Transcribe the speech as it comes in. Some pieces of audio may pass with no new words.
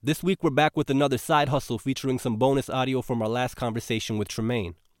This week we're back with another side hustle featuring some bonus audio from our last conversation with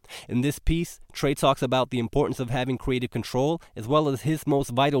Tremayne. In this piece, Trey talks about the importance of having creative control as well as his most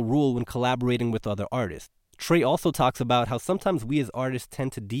vital rule when collaborating with other artists. Trey also talks about how sometimes we as artists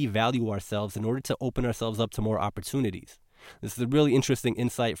tend to devalue ourselves in order to open ourselves up to more opportunities. This is a really interesting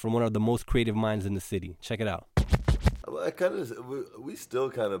insight from one of the most creative minds in the city. Check it out. We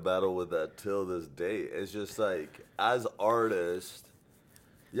still kind of battle with that till this day. It's just like, as artists,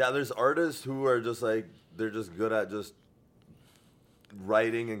 there's artists who are just like, they're just good at just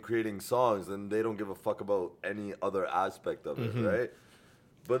writing and creating songs, and they don't give a fuck about any other aspect of it, right?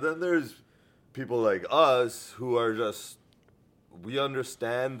 But then there's people like us who are just, we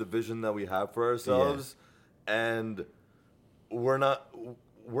understand the vision that we have for ourselves, and we're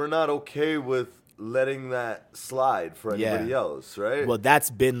not okay with letting that slide for anybody else, right? Well, that's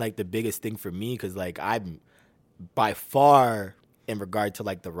been like the biggest thing for me, because like I'm by far, in regard to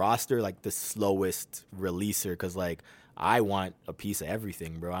like the roster, like the slowest releaser, because like I want a piece of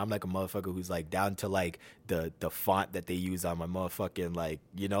everything, bro. I'm like a motherfucker who's like down to like the font that they use on my motherfucking, like,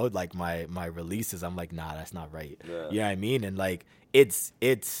 you know, like my releases. I'm like, nah, that's not right. Yeah. You know what I mean? And like it's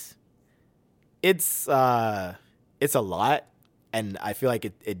a lot, and I feel like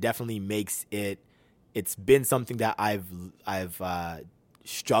it definitely makes it's been something that I've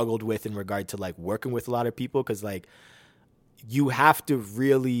struggled with in regard to like working with a lot of people, because like you have to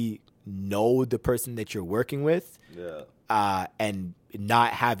really know the person that you're working with, and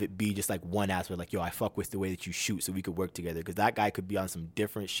not have it be just like one aspect, like, yo, I fuck with the way that you shoot, so we could work together, because that guy could be on some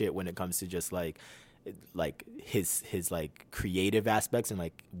different shit when it comes to just like his like creative aspects and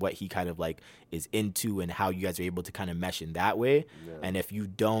like what he kind of like is into, and how you guys are able to kind of mesh in that way. And if you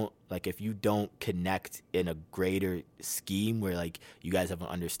don't connect in a greater scheme where like you guys have an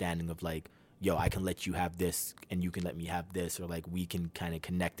understanding of like, yo, I can let you have this and you can let me have this, or like we can kind of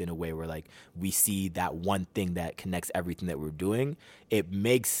connect in a way where like we see that one thing that connects everything that we're doing, it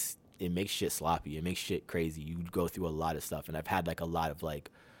makes shit sloppy. It makes shit crazy. You go through a lot of stuff, and I've had like a lot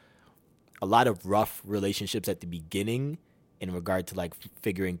of rough relationships at the beginning in regard to like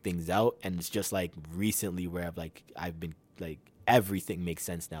figuring things out, and it's just like recently where I've been like, everything makes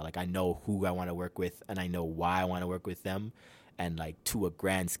sense now. Like I know who I want to work with, and I know why I want to work with them, and like to a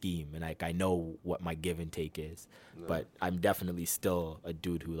grand scheme, and like I know what my give and take is. But I'm definitely still a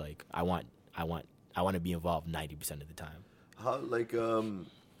dude who like I want to be involved 90% of the time. How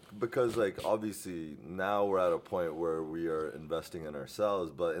because like obviously now we're at a point where we are investing in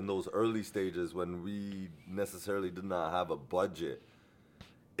ourselves, but in those early stages when we necessarily did not have a budget,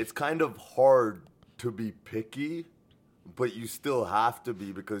 it's kind of hard to be picky, but you still have to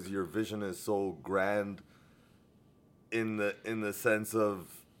be, because your vision is so grand in the sense of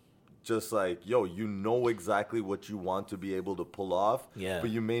just like, yo, you know exactly what you want to be able to pull off, but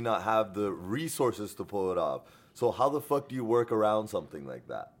you may not have the resources to pull it off. So how the fuck do you work around something like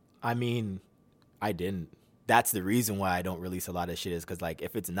that? I mean, I didn't. That's the reason why I don't release a lot of shit, is because like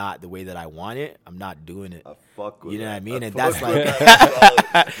if it's not the way that I want it, I'm not doing it. I fuck with you know that. what I mean? I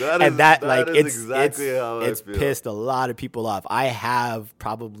And that's like it's pissed a lot of people off. I have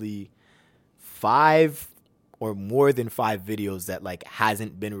probably 5 or more than 5 videos that like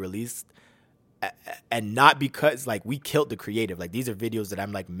hasn't been released, and not because like we killed the creative. Like these are videos that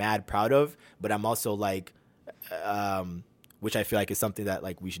I'm like mad proud of, but I'm also like which I feel like is something that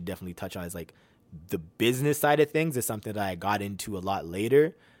like we should definitely touch on, is like the business side of things is something that I got into a lot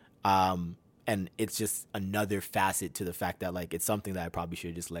later. And it's just another facet to the fact that like it's something that I probably should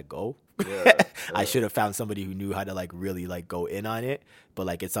have just let go. I should have found somebody who knew how to like really like go in on it, but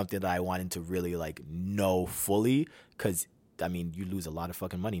like it's something that I wanted to really like know fully, because I mean you lose a lot of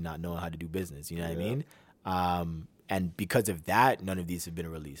fucking money not knowing how to do business, you know what I mean? And because of that, none of these have been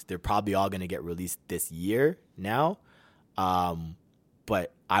released. They're probably all going to get released this year now.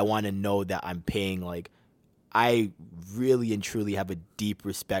 But I want to know that I'm paying, like, I really and truly have a deep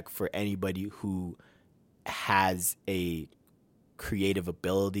respect for anybody who has a creative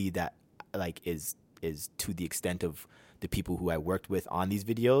ability that like is to the extent of the people who I worked with on these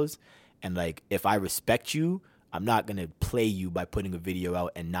videos. And like, if I respect you, I'm not going to play you by putting a video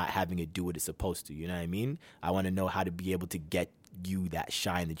out and not having it do what it's supposed to. You know what I mean? I want to know how to be able to get you that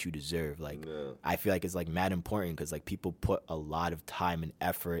shine that you deserve. Like, I feel like it's like mad important, because like people put a lot of time and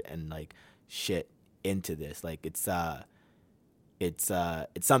effort and like shit into this. Like it's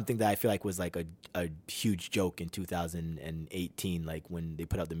something that I feel like was like a huge joke in 2018, like when they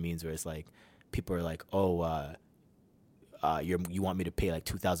put out the memes where it's like people are like, you want me to pay like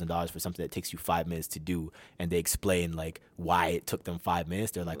 $2,000 for something that takes you 5 minutes to do, and they explain like why it took them 5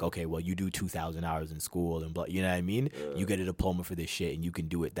 minutes. They're like, okay, well, you do 2,000 hours in school and blah, you know what I mean? Yeah. You get a diploma for this shit and you can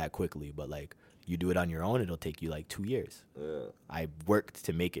do it that quickly, but like you do it on your own, it'll take you like 2 years. Yeah. I worked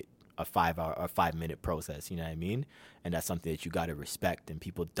to make it a 5 minute process, you know what I mean? And that's something that you got to respect, and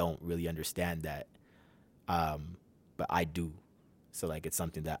people don't really understand that. But I do. So like it's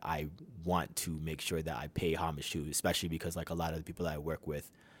something that I want to make sure that I pay homage to, especially because like a lot of the people that I work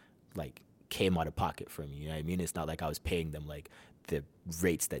with like came out of pocket for me, you know what I mean? It's not like I was paying them like the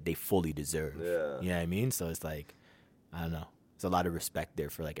rates that they fully deserve. Yeah. You know what I mean? So it's like, I don't know. There's a lot of respect there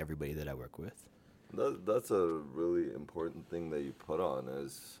for like everybody that I work with. That's a really important thing that you put on,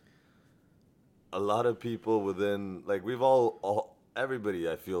 is a lot of people within, like we've all everybody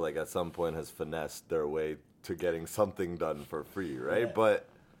I feel like at some point has finessed their way to getting something done for free, right? Yeah. But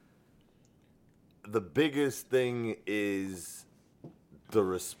the biggest thing is the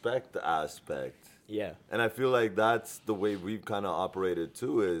respect aspect. Yeah. And I feel like that's the way we've kind of operated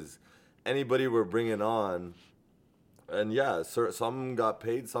too, is anybody we're bringing on, and yeah, some got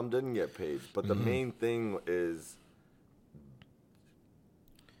paid, some didn't get paid. But the main thing is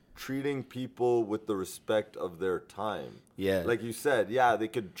treating people with the respect of their time. Yeah. Like you said, yeah, they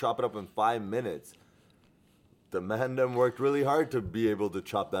could chop it up in 5 minutes. The man them worked really hard to be able to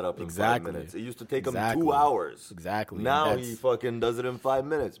chop that up in 5 minutes. It used to take him 2 hours. Exactly. Now he fucking does it in 5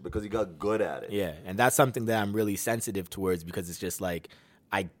 minutes because he got good at it. Yeah, and that's something that I'm really sensitive towards, because it's just like,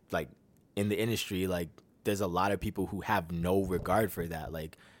 I like in the industry, like there's a lot of people who have no regard for that.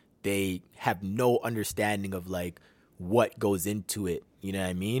 Like they have no understanding of like what goes into it. You know what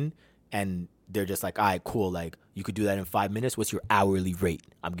I mean? And they're just like, all right, cool. Like, you could do that in 5 minutes. What's your hourly rate?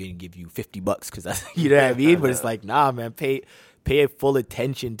 I'm going to give you $50 because that's, you know what I mean? But it's like, nah, man, pay full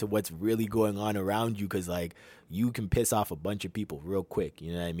attention to what's really going on around you, because like you can piss off a bunch of people real quick.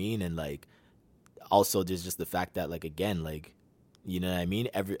 You know what I mean? And like, also there's just the fact that like, again, like, you know what I mean?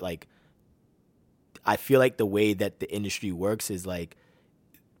 I feel like the way that the industry works is like,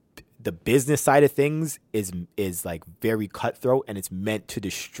 the business side of things is like very cutthroat, and it's meant to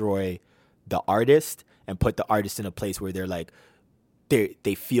destroy the artist and put the artist in a place where they're like,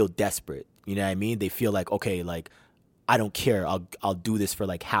 they feel desperate. You know what I mean? They feel like, okay, like I don't care. I'll do this for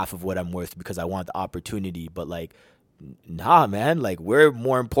like half of what I'm worth because I want the opportunity. But like, nah, man, like we're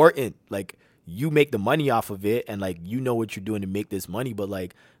more important. Like you make the money off of it, and like you know what you're doing to make this money. But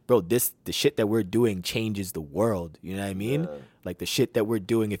like, bro, the shit that we're doing changes the world. You know what I mean? Yeah. Like the shit that we're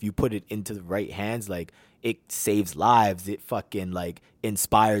doing, if you put it into the right hands, like it saves lives. It fucking like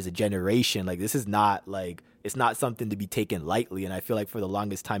inspires a generation. Like this is not like, it's not something to be taken lightly. And I feel like for the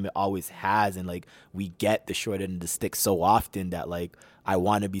longest time it always has. And like we get the short end of the stick so often that like I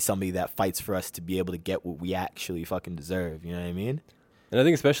want to be somebody that fights for us to be able to get what we actually fucking deserve. You know what I mean? And I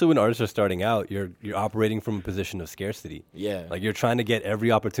think especially when artists are starting out, you're operating from a position of scarcity. Yeah. Like you're trying to get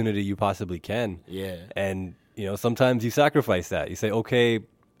every opportunity you possibly can. Yeah. And, you know, sometimes you sacrifice that. You say, okay,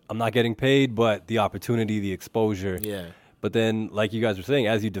 I'm not getting paid, but the opportunity, the exposure. Yeah. But then, like you guys were saying,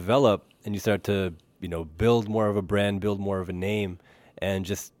 as you develop and you start to, you know, build more of a brand, build more of a name, and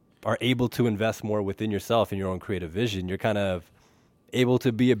just are able to invest more within yourself and your own creative vision, you're kind of able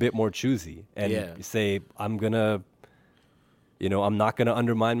to be a bit more choosy. And you say, I'm not going to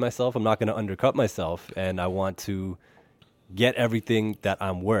undermine myself. I'm not going to undercut myself. And I want to get everything that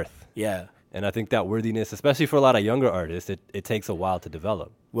I'm worth. Yeah. And I think that worthiness, especially for a lot of younger artists, it takes a while to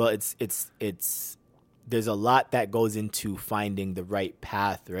develop. Well, it's there's a lot that goes into finding the right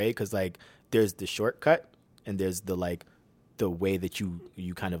path, right? Because like there's the shortcut, and there's the like the way that you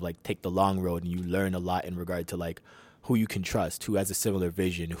kind of like take the long road, and you learn a lot in regard to like who you can trust, who has a similar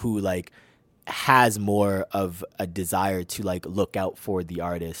vision, who like has more of a desire to like look out for the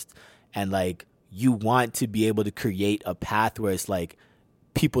artist. And like you want to be able to create a path where it's like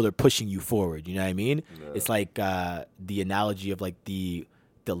people are pushing you forward, you know what I mean? Yeah. It's like the analogy of like the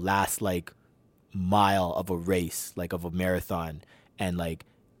last like mile of a race, like of a marathon, and like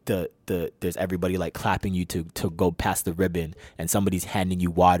there's everybody like clapping you to go past the ribbon, and somebody's handing you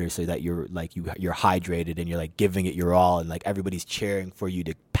water so that you're like you're hydrated, and you're like giving it your all, and like everybody's cheering for you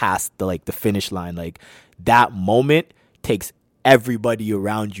to pass the finish line. Like that moment takes everybody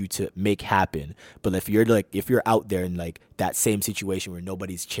around you to make happen. But if you're out there in like that same situation where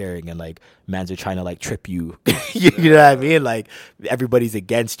nobody's cheering, and like mans are trying to like trip you, you know what I mean? Like everybody's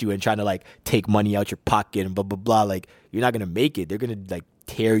against you and trying to like take money out your pocket and blah blah blah. Like you're not gonna make it. They're gonna like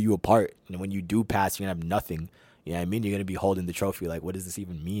tear you apart, and when you do pass, you're gonna have nothing. You know what I mean? You're gonna be holding the trophy like, what does this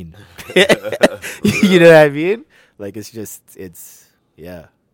even mean? You know what I mean? Like it's yeah.